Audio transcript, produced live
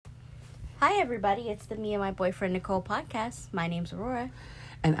Hi, everybody. It's the Me and My Boyfriend Nicole podcast. My name's Aurora.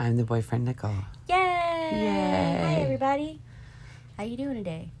 And I'm the boyfriend, Nicole. Yay! Yay! Hi, everybody. How you doing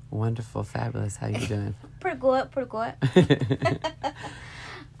today? Wonderful, fabulous. How you doing? Pretty good.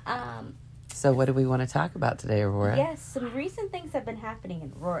 So what do we want to talk about today, Aurora? Yes, some recent things have been happening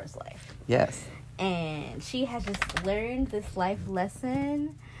in Aurora's life. Yes. And she has just learned this life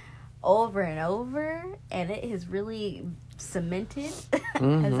lesson over and over, and it has really cemented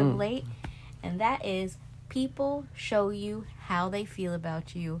as of late. And that is, people show you how they feel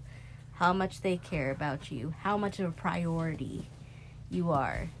about you, how much they care about you, how much of a priority you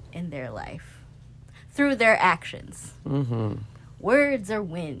are in their life through their actions. Mm-hmm. Words are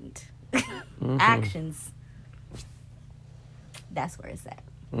wind. Actions, that's where it's at.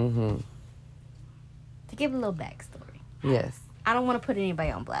 Mm-hmm. To give a little backstory. Yes. I don't want to put anybody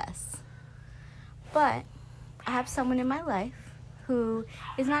on blast, but I have someone in my life who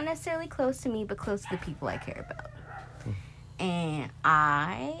is not necessarily close to me, but close to the people I care about. And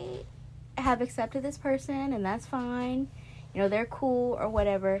I have accepted this person, and that's fine. You know, they're cool or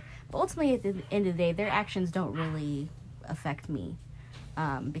whatever. But ultimately, at the end of the day, their actions don't really affect me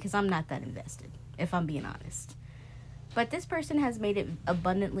because I'm not that invested, if I'm being honest. But this person has made it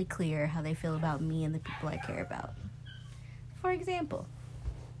abundantly clear how they feel about me and the people I care about. For example,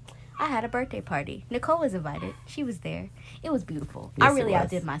 I had a birthday party. Nicole was invited. She was there. It was beautiful. Yes, I really it was.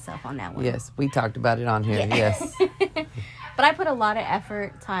 outdid myself on that one. Yes, we talked about it on here. Yeah. Yes. But I put a lot of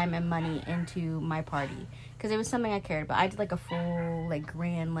effort, time, and money into my party because it was something I cared about. I did like a full, like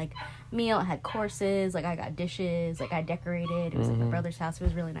grand, like meal. I had courses. Like I got dishes. Like I decorated. It was like my brother's house. It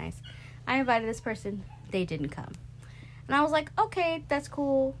was really nice. I invited this person. They didn't come. And I was like, okay, that's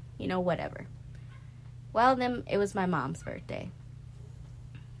cool. You know, whatever. Well, then it was my mom's birthday.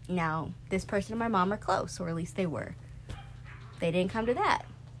 Now, this person and my mom are close, or at least they were. They didn't come to that.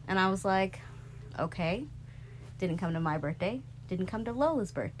 And I was like, okay. Didn't come to my birthday. Didn't come to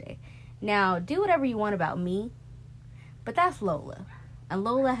Lola's birthday. Now, do whatever you want about me, but that's Lola. And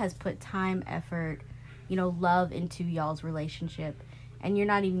Lola has put time, effort, you know, love into y'all's relationship. And you're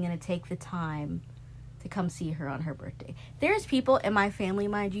not even going to take the time to come see her on her birthday. There's people in my family,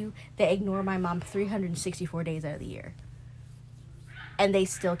 mind you, that ignore my mom 364 days out of the year. And they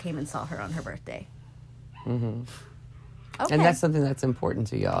still came and saw her on her birthday. Mm-hmm. Okay. And that's something that's important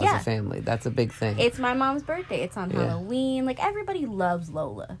to y'all as a family. That's a big thing. It's my mom's birthday. It's on Halloween. Like, everybody loves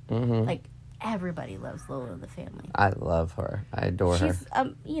Lola. Mm-hmm. Like, everybody loves Lola in the family. I love her. I adore her. She's,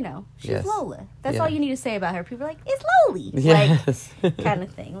 you know, she's Yes. Lola. That's Yeah. all you need to say about her. People are like, it's Loli. Yes. Like, kind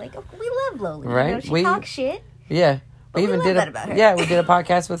of thing. Like, we love Lola. Right? You know, she We- talks shit. Yeah. But we love did that about her. Yeah, we did a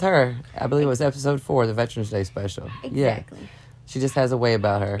podcast with her. I believe it was episode 4, the Veterans Day special. Exactly. Yeah. She just has a way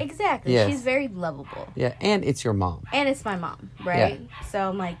about her. Exactly. Yes. She's very lovable. Yeah, and it's your mom. And it's my mom, right? So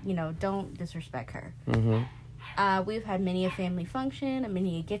I'm like, you know, don't disrespect her. Mm-hmm. We've had many a family function,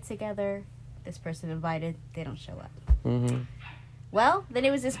 many a get-together. This person invited, they don't show up. Mm-hmm. Well, then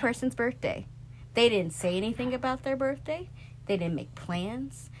it was this person's birthday. They didn't say anything about their birthday. They didn't make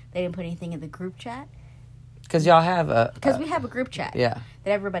plans. They didn't put anything in the group chat. Because y'all have a... Because we have a group chat Yeah.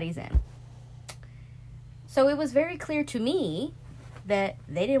 that everybody's in. So it was very clear to me that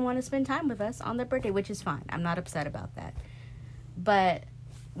they didn't want to spend time with us on their birthday, which is fine. I'm not upset about that. But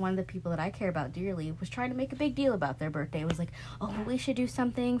one of the people that I care about dearly was trying to make a big deal about their birthday. It was like, oh, we should do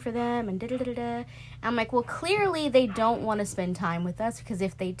something for them, and da-da-da-da-da. I'm like, well, clearly they don't want to spend time with us, because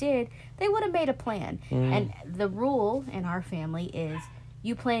if they did, they would have made a plan. And the rule in our family is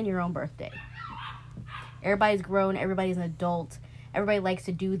you plan your own birthday. Everybody's grown. Everybody's an adult. Everybody likes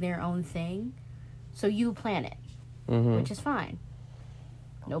to do their own thing. So you plan it, which is fine.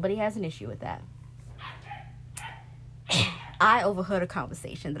 Nobody has an issue with that. I overheard a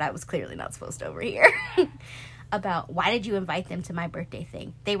conversation that I was clearly not supposed to overhear about why did you invite them to my birthday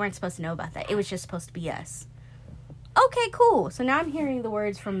thing? They weren't supposed to know about that. It was just supposed to be us. Okay, cool. So now I'm hearing the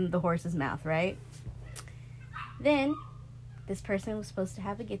words from the horse's mouth, right? Then this person was supposed to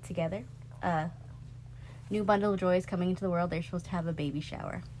have a get-together. New bundle of joys coming into the world. They're supposed to have a baby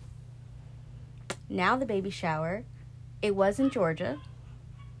shower. Now the baby shower, it was in Georgia.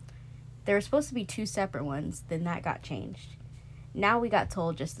 There were supposed to be 2 separate ones. Then that got changed. Now we got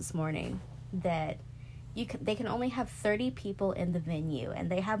told just this morning that they can only have 30 people in the venue.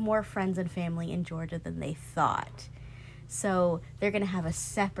 And they have more friends and family in Georgia than they thought. So they're going to have a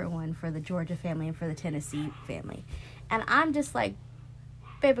separate one for the Georgia family and for the Tennessee family. And I'm just like,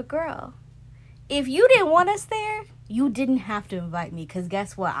 baby girl, if you didn't want us there, you didn't have to invite me. Because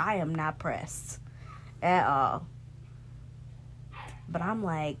guess what? I am not pressed at all. But I'm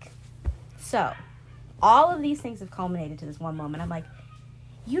like, so all of these things have culminated to this one moment. I'm like,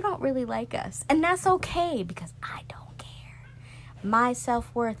 you don't really like us. And that's okay, because I don't care. My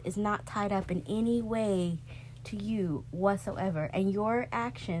self-worth is not tied up in any way to you whatsoever. And your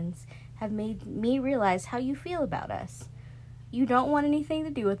actions have made me realize how you feel about us. You don't want anything to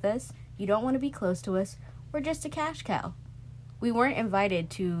do with us. You don't want to be close to us. We're just a cash cow. We weren't invited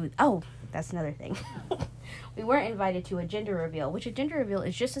to... Oh, that's another thing. We weren't invited to a gender reveal, which a gender reveal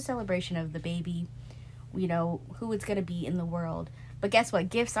is just a celebration of the baby, you know, who it's going to be in the world. But guess what?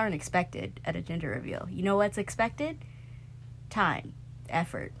 Gifts aren't expected at a gender reveal. You know what's expected? Time,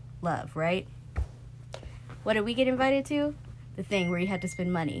 effort, love, right? What did we get invited to? The thing where you had to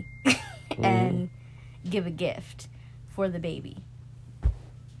spend money and give a gift for the baby.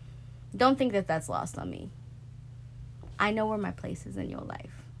 Don't think that that's lost on me. I know where my place is in your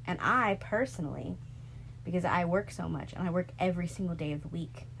life. And I personally, because I work so much, and I work every single day of the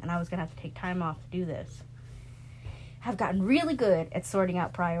week, and I was going to have to take time off to do this, have gotten really good at sorting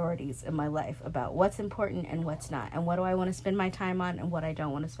out priorities in my life about what's important and what's not, and what do I want to spend my time on and what I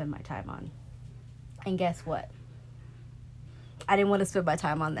don't want to spend my time on. And guess what? I didn't want to spend my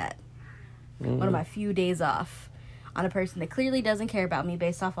time on that. One of my few days off on a person that clearly doesn't care about me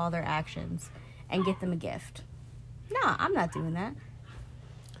based off all their actions, and get them a gift. Nah, I'm not doing that.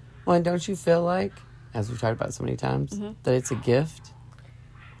 Well, and don't you feel like, as we've talked about so many times, that it's a gift?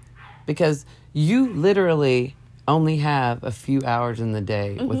 Because you literally only have a few hours in the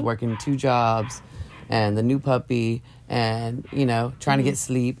day with working 2 jobs and the new puppy and, you know, trying to get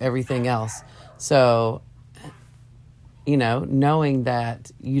sleep, everything else. So, you know, knowing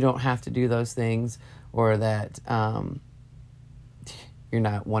that you don't have to do those things, or that you're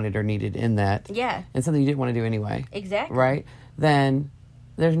not wanted or needed in that. Yeah. And something you didn't want to do anyway. Exactly. Right? Then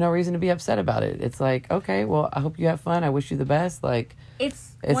there's no reason to be upset about it. It's like, okay, well, I hope you have fun. I wish you the best. Like,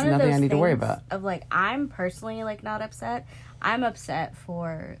 it's nothing I need to worry about. Of like, I'm personally like not upset. I'm upset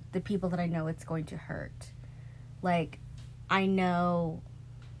for the people that I know it's going to hurt. Like, I know,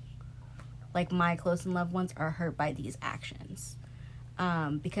 like, my close and loved ones are hurt by these actions.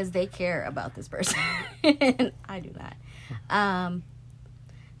 Because they care about this person. I do not.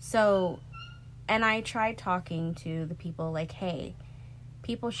 So, and I tried talking to the people like, hey,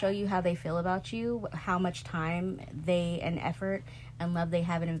 people show you how they feel about you, how much time and effort and love they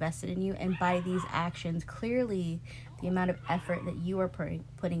have invested in you. And by these actions, clearly the amount of effort that you are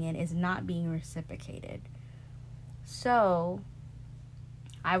putting in is not being reciprocated. So,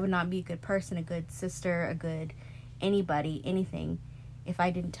 I would not be a good person, a good sister, a good anybody, anything, if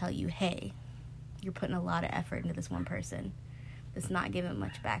I didn't tell you, hey, you're putting a lot of effort into this one person that's not giving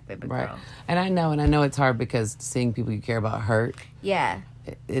much back, baby girl. Right. And I know it's hard, because seeing people you care about hurt, yeah,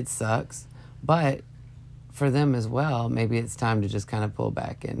 it sucks. But for them as well, maybe it's time to just kind of pull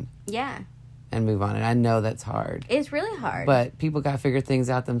back and move on. And I know that's hard. It's really hard. But people got to figure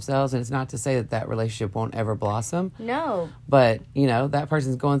things out themselves, and it's not to say that relationship won't ever blossom. No. But, you know, that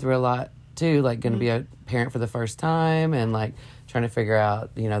person's going through a lot too, like going to be a parent for the first time, and like trying to figure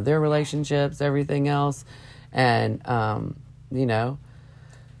out, you know, their relationships, everything else. And, you know,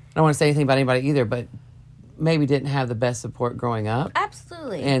 I don't want to say anything about anybody either, but maybe didn't have the best support growing up.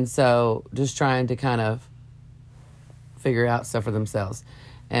 Absolutely. And so just trying to kind of figure out stuff for themselves.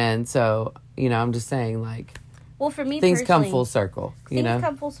 And so, you know, I'm just saying, like, well, for me, things come full circle, you know? Things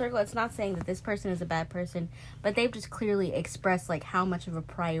come full circle. It's not saying that this person is a bad person, but they've just clearly expressed, like, how much of a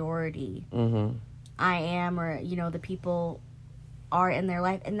priority I am, or, you know, the people are in their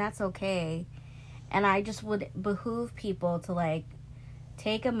life, and that's okay. And I just would behoove people to, like,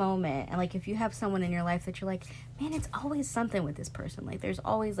 take a moment, and, like, if you have someone in your life that you're like, man, it's always something with this person. Like, there's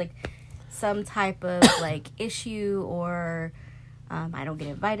always, like, some type of, like, issue, or I don't get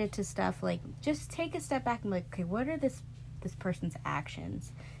invited to stuff. Like, just take a step back and be like, okay, what are this person's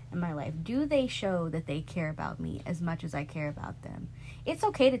actions in my life? Do they show that they care about me as much as I care about them? It's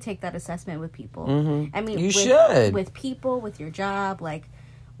okay to take that assessment with people. I mean, you should. With people, with your job, like,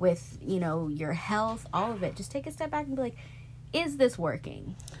 with, you know, your health, all of it. Just take a step back and be like, is this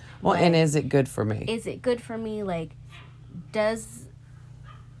working? Well, like, and is it good for me? Is it good for me? Like, is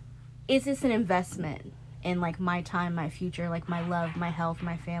this an investment in, like, my time, my future, like, my love, my health,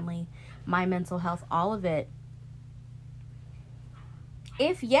 my family, my mental health, all of it?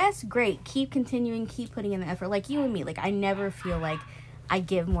 If yes, great. Keep continuing, keep putting in the effort. Like, you and me, like, I never feel like I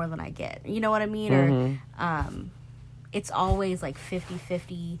give more than I get. You know what I mean? Or, it's always, like,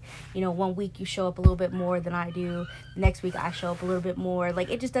 50-50. You know, one week you show up a little bit more than I do. The next week I show up a little bit more. Like,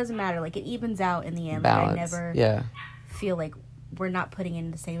 it just doesn't matter. Like, it evens out in the end. Balance. Like, I never feel like we're not putting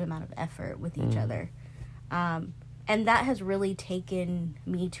in the same amount of effort with each other. And that has really taken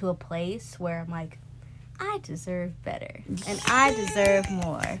me to a place where I'm like, I deserve better. And I deserve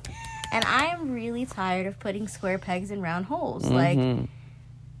more. And I am really tired of putting square pegs in round holes. Mm-hmm.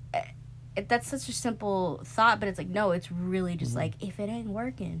 Like, that's such a simple thought, but it's like, no, it's really just like, if it ain't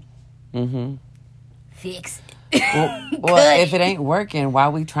working, fix it. Well, if it ain't working, why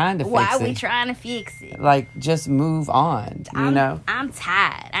we trying to fix it? Why we trying to fix it? Like, just move on, you know? I'm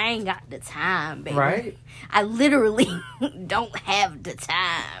tired. I ain't got the time, baby. Right? I literally don't have the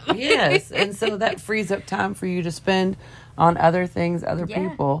time. Yes, and so that frees up time for you to spend on other things, other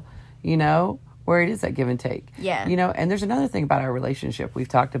people, you know, where it is that give and take. Yeah. You know, and there's another thing about our relationship we've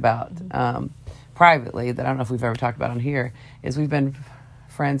talked about privately that I don't know if we've ever talked about on here, is we've been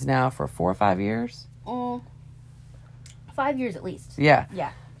friends now for 4 or 5 years. 5 years at least. Yeah.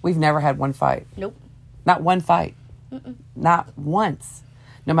 Yeah. We've never had one fight. Nope. Not one fight. Not once.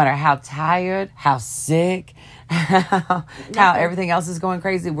 No matter how tired, how sick, how everything else is going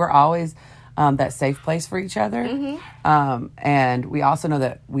crazy, we're always that safe place for each other. And we also know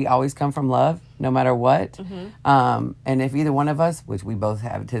that we always come from love, no matter what. And if either one of us, which we both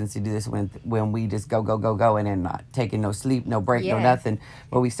have a tendency to do this when we just go, and then not taking no sleep, no break, no nothing,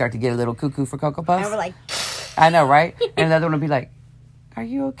 where we start to get a little cuckoo for Cocoa Puffs. And we're like... I know, right? And the other one will be like, are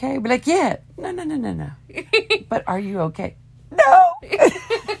you okay? Be like, yeah. No. But are you okay? No.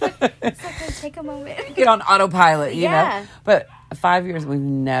 It's okay, take a moment. Get on autopilot, you Yeah. know? But 5 years, we've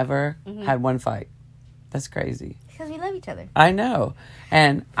never had one fight. That's crazy. Because we love each other. I know.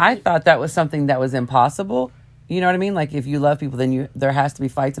 And I thought that was something that was impossible. You know what I mean? Like, if you love people, then there has to be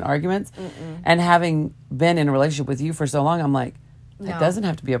fights and arguments. And having been in a relationship with you for so long, I'm like, it doesn't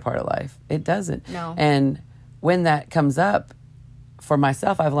have to be a part of life. It doesn't. No. And when that comes up, for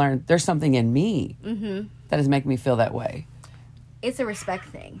myself, I've learned there's something in me that is making me feel that way. It's a respect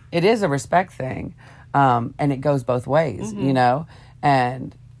thing. It is a respect thing. And it goes both ways, you know?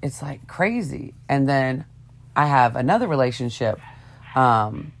 And it's like crazy. And then I have another relationship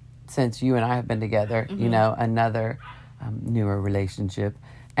since you and I have been together, you know, another newer relationship.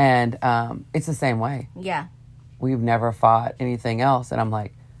 And it's the same way. Yeah. We've never fought anything else. And I'm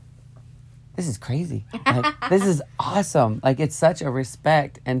like, this is crazy. Like, this is awesome. Like, it's such a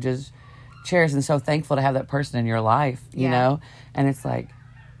respect and just cherish and so thankful to have that person in your life, you know? And it's like,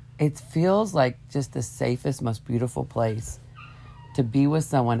 it feels like just the safest, most beautiful place to be with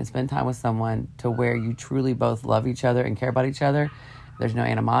someone and spend time with someone to where you truly both love each other and care about each other. There's no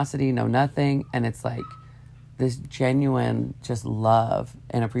animosity, no nothing. And it's like this genuine just love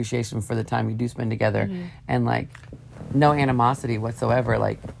and appreciation for the time you do spend together. And like no animosity whatsoever.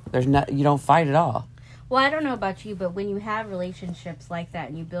 Like you don't fight at all. Well, I don't know about you, but when you have relationships like that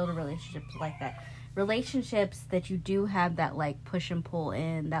and you build a relationship like that, relationships that you do have that like push and pull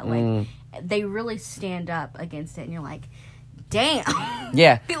in, that like they really stand up against it, and you're like, damn.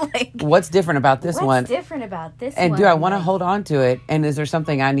 Yeah. Like, what's different about this one? What's different about this and one? Do I want to hold on to it? And is there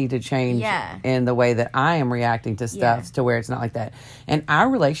something I need to change in the way that I am reacting to stuff to where it's not like that? And our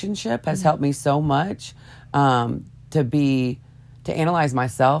relationship has helped me so much to analyze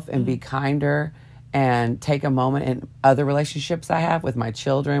myself and be kinder and take a moment in other relationships I have with my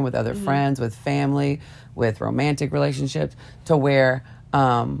children, with other friends, with family, with romantic relationships, to where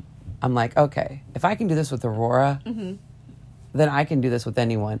I'm like, okay, if I can do this with Aurora, then I can do this with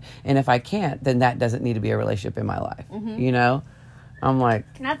anyone. And if I can't, then that doesn't need to be a relationship in my life. You know? I'm like...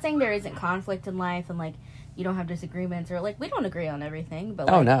 I'm not saying there isn't conflict in life and, like, you don't have disagreements or, like, we don't agree on everything. But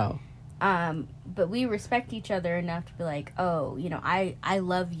like, oh, no. But we respect each other enough to be like, oh, you know, I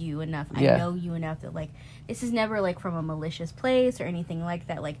love you enough. I know you enough that, like, this is never, like, from a malicious place or anything like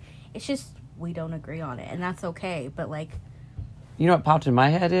that. Like, it's just we don't agree on it. And that's okay. But, like... You know what popped in my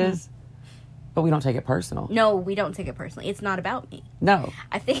head is... But we don't take it personal. No, we don't take it personally. It's not about me. No.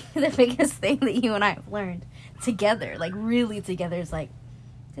 I think the biggest thing that you and I have learned together, like really together, is like,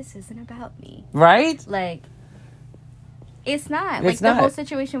 this isn't about me. Right? Like, it's not. It's like not. the whole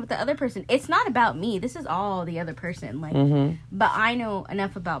situation with the other person, it's not about me. This is all the other person. Like, but I know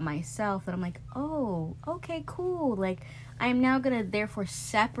enough about myself that I'm like, oh, okay, cool. Like, I'm now going to therefore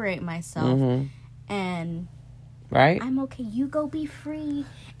separate myself and... Right? I'm okay. You go be free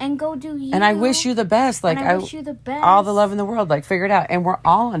and go do you. And I wish you the best. Like, I wish you the best. All the love in the world. Like, figure it out. And we're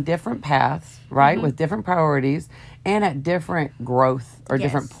all on different paths, right? With different priorities and at different growth or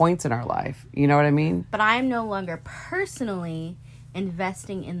different points in our life. You know what I mean? But I'm no longer personally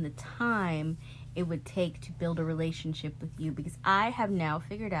investing in the time it would take to build a relationship with you, because I have now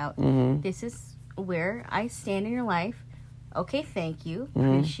figured out this is where I stand in your life. Okay, thank you.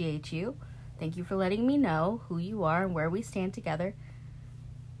 Appreciate you. Thank you for letting me know who you are and where we stand together.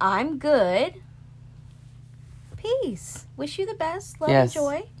 I'm good. Peace. Wish you the best. Love and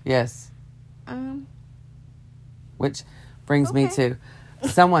joy. Yes. which brings me to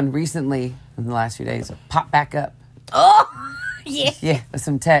someone recently in the last few days popped back up. Oh, yeah. Yeah, with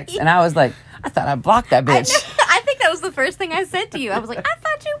some text. And I was like, I thought I blocked that bitch. I think that was the first thing I said to you. I was like, I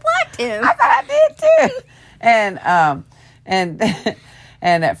thought you blocked him. I thought I did too. And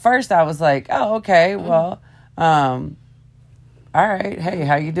and at first I was like, oh, okay, well, all right, hey,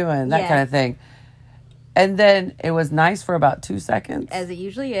 how you doing? That kind of thing. And then it was nice for about 2 seconds. As it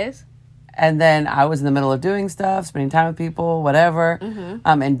usually is. And then I was in the middle of doing stuff, spending time with people, whatever,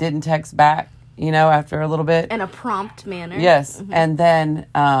 and didn't text back, after a little bit. In a prompt manner. Yes. And then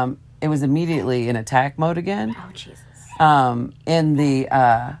it was immediately in attack mode again. Oh, Jesus. In the,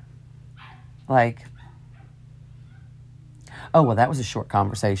 oh, well, that was a short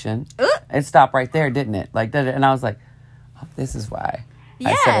conversation. It stopped right there, didn't it? And I was like, oh, this is why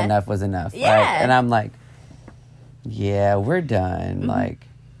I said enough was enough. Yeah. Right? And I'm like, yeah, we're done.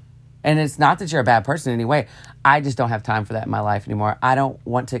 And it's not that you're a bad person in any way. I just don't have time for that in my life anymore. I don't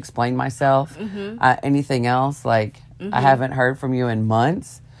want to explain myself. Anything else. I haven't heard from you in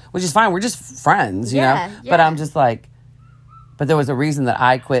months, which is fine. We're just friends, you know? Yeah. But I'm just like, but there was a reason that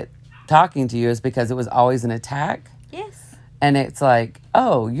I quit talking to you is because it was always an attack. Yes. And it's like,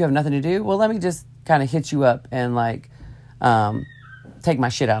 oh, you have nothing to do? Well, let me just kind of hit you up and take my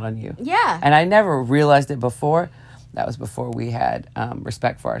shit out on you. Yeah. And I never realized it before. That was before we had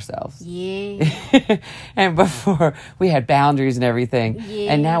respect for ourselves. Yeah. And before we had boundaries and everything.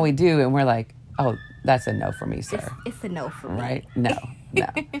 Yeah. And now we do. And we're like, oh, that's a no for me, sir. It's a no for me. Right? No.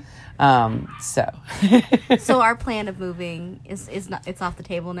 So. So our plan of moving is not, it's off the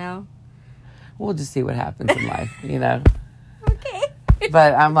table now? We'll just see what happens in life, Okay.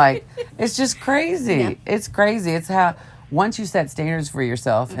 But I'm like, it's just crazy. Yeah. It's crazy. It's how once you set standards for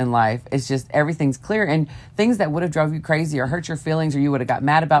yourself in life, it's just everything's clear. And things that would have drove you crazy or hurt your feelings or you would have got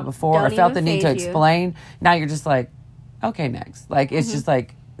mad about before Don't or felt the even need to faze you. explain, now you're just like, okay, next. It's just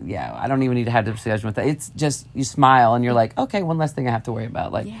like, yeah, I don't even need to have the discussion with that. It's just you smile and you're like, okay, one less thing I have to worry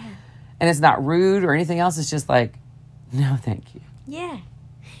about. And it's not rude or anything else. It's just like, no, thank you. Yeah.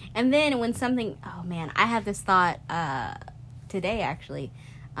 And then when something, oh man, I had this thought today actually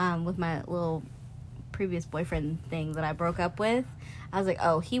with my little previous boyfriend thing that I broke up with. I was like,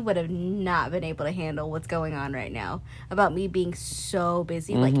 oh, he would have not been able to handle what's going on right now about me being so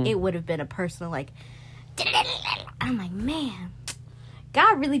busy. It would have been a personal I'm like, man,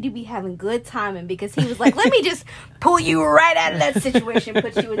 God really do be having good timing, because he was like, let me just pull you right out of that situation,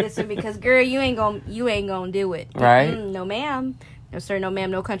 put you in this one, because girl, you ain't gonna do it. Right. No ma'am. No sir, no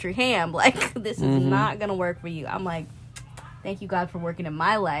ma'am, no country ham. This is not gonna work for you. I'm like, thank you God for working in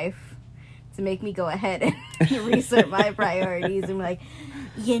my life to make me go ahead and research my priorities and be like,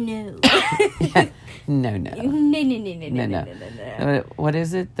 No. What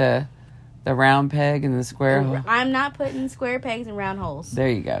is it? The round peg in the square hole? I'm not putting square pegs in round holes. There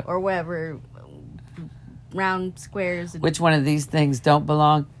you go. Or whatever. Round squares. Which one of these things don't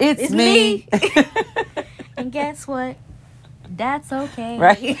belong? It's me. And guess what? That's okay.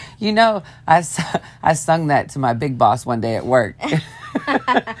 Right? I sung that to my big boss one day at work.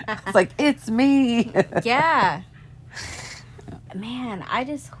 It's like, it's me. Yeah. Man,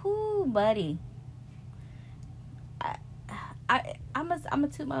 buddy. I'm gonna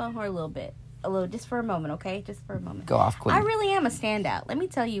toot my own horn a little, just for a moment, okay? Just for a moment. Go off, queen. I really am a standout. Let me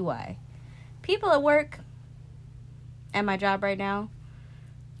tell you why. People at work, at my job right now,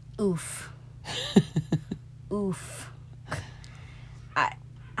 oof. Oof.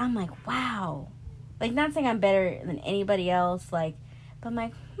 I'm like, wow. Not saying I'm better than anybody else, but I'm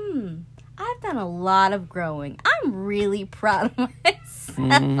like, I've done a lot of growing. I'm really proud of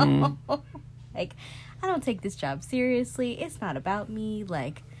myself. I don't take this job seriously. It's not about me.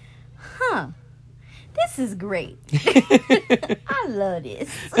 This is great. I love this.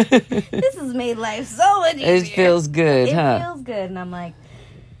 This has made life so much easier. It feels good, It feels good. And I'm like,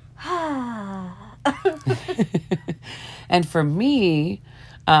 And for me,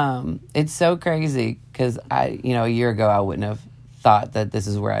 it's so crazy because a year ago I wouldn't have thought that this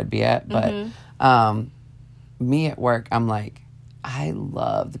is where I'd be at. But me at work, I'm like, I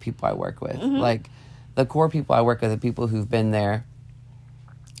love the people I work with. The core people I work with, the people who've been there,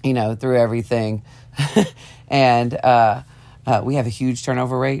 through everything. And we have a huge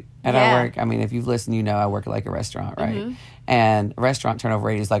turnover rate at our work. I mean, if you've listened, I work at a restaurant, right? And restaurant turnover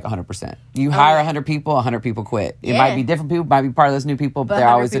rate is 100%. You hire 100 people, 100 people quit. It might be different people, might be part of those new people, but they're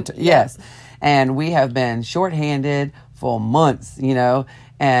always yes. And we have been shorthanded for months,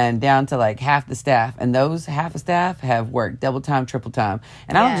 and down to half the staff. And those half the staff have worked double time, triple time.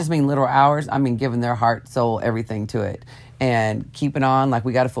 And I don't just mean literal hours. I mean giving their heart, soul, everything to it. and keeping on. Like,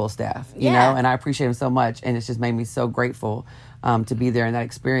 we got a full staff, you know, and I appreciate them so much. And it's just made me so grateful to be there in that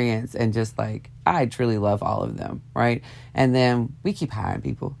experience. And just like, I truly love all of them, right? And then we keep hiring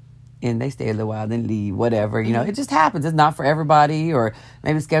people. And they stay a little while, then leave, whatever. You know, it just happens. It's not for everybody, or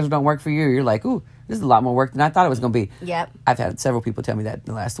maybe the schedule don't work for you. You're like, ooh, this is a lot more work than I thought it was going to be. Yep. I've had several people tell me that in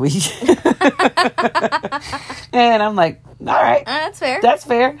the last week. And I'm like, all right. That's fair. That's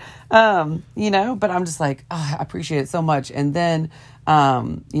fair. You know, but I'm just like, oh, I appreciate it so much. And then,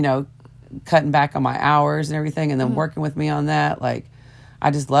 you know, cutting back on my hours and everything, and then working with me on that. Like,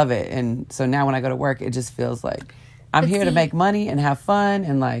 I just love it. And so now when I go to work, it just feels like I'm here to make money and have fun,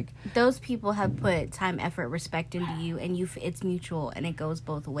 and like, those people have put time, effort, respect into you, and it's mutual, and it goes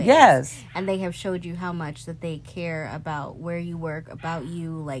both ways. Yes. And they have showed you how much that they care about where you work, about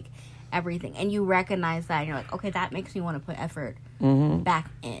you, like everything. And you recognize that, and you're like, okay, that makes me want to put effort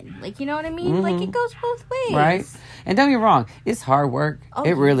back in. Like, you know what I mean? Like, it goes both ways. Right. And don't get me wrong, it's hard work.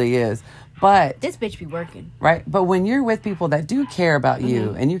 It really is. But this bitch be working. Right. But when you're with people that do care about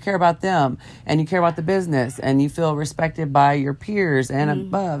you, and you care about them, and you care about the business, and you feel respected by your peers and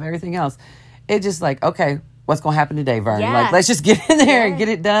above everything else, it just like, okay, what's going to happen today, Vern? Yeah. Like, let's just get in there and get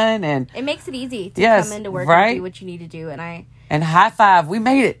it done. And it makes it easy to yes, come into work right? and do what you need to do. And high five, we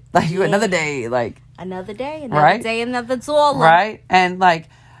made it. Like, another day. Like, another day, another right? day, another soul. Right. And like,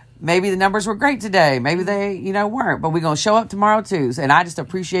 maybe the numbers were great today. Maybe they, you know, weren't. But we're going to show up tomorrow too. And I just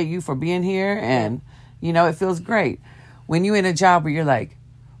appreciate you for being here. And, you know, it feels great. When you're in a job where you're like,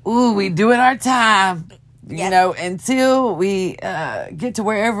 ooh, we doing our time, you know, until we get to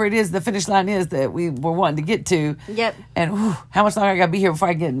wherever it is the finish line is that we were wanting to get to. Yep. And ooh, how much longer I got to be here before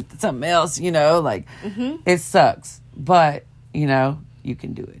I get something else, you know, like, it sucks. But, you know, you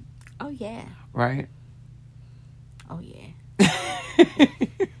can do it. Oh, yeah. Right? Oh, yeah.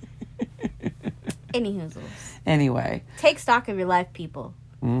 Any hoozles. Anyway. Take stock of your life, people.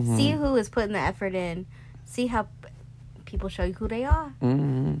 See who is putting the effort in. See how people show you who they are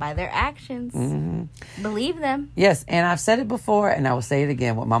by their actions. Believe them. Yes, and I've said it before, and I will say it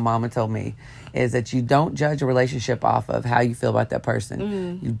again. What my mama told me is that you don't judge a relationship off of how you feel about that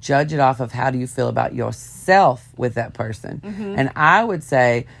person. You judge it off of how do you feel about yourself with that person. And I would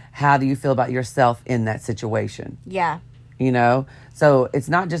say, how do you feel about yourself in that situation? Yeah. You know? So it's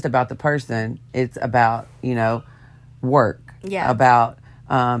not just about the person. It's about, you know, work. Yeah. About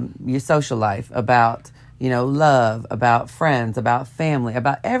your social life. About, you know, love. About friends. About family.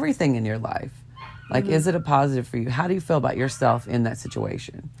 About everything in your life. Like, is it a positive for you? How do you feel about yourself in that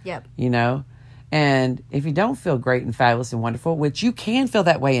situation? Yep. You know? And if you don't feel great and fabulous and wonderful, which you can feel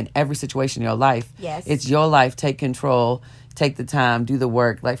that way in every situation in your life. Yes. It's your life. Take control. Take the time. Do the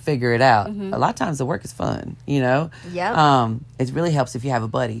work. Like, figure it out. A lot of times the work is fun, you know? Yep. It really helps if you have a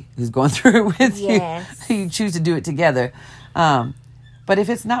buddy who's going through it with you. You choose to do it together. But if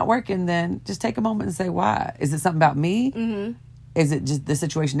it's not working, then just take a moment and say, why? Is it something about me? Is it just the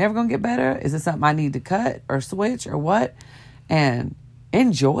situation never going to get better? Is it something I need to cut or switch or what? And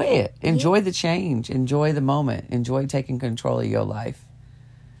enjoy it. Enjoy the change. Enjoy the moment. Enjoy taking control of your life.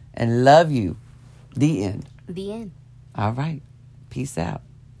 And love you. The end. The end. All right. Peace out.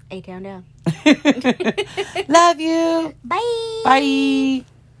 A down down. Love you. Bye. Bye.